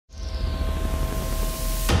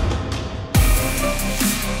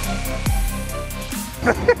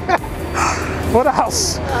What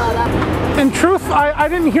else? In truth, I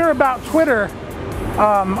didn't hear about Twitter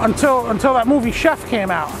until that movie Chef came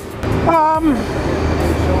out.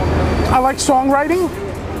 I like songwriting.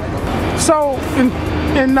 So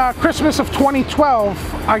in Christmas of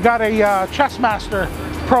 2012, I got a chess master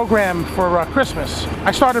program for Christmas.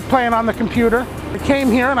 I started playing on the computer. I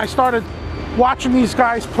came here and I started watching these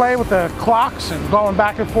guys play with the clocks and going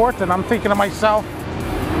back and forth, and I'm thinking to myself,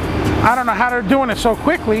 I don't know how they're doing it so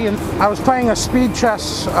quickly. And I was playing a speed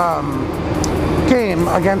chess game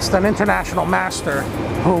against an international master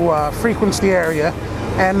who frequents the area,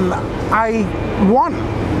 and I won.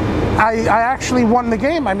 I actually won the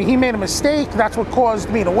game. I mean, he made a mistake. That's what caused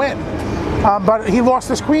me to win. But he lost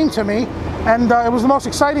his queen to me, and it was the most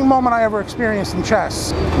exciting moment I ever experienced in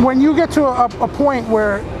chess. When you get to a point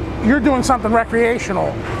where you're doing something recreational,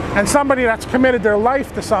 and somebody that's committed their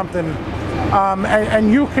life to something,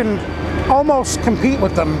 and you can almost compete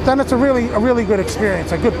with them, then it's a really good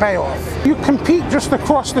experience, a good payoff. You compete just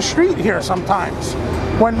across the street here sometimes.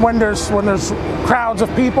 When there's crowds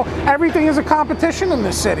of people, everything is a competition in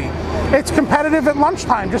this city. It's competitive at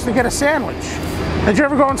lunchtime just to get a sandwich. Did you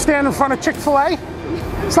ever go and stand in front of Chik-fil-a?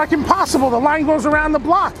 It's like impossible. The line goes around the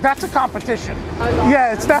block. That's a competition.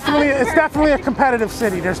 Yeah, it's definitely a competitive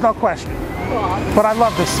city. There's no question. But I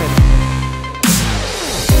love this city.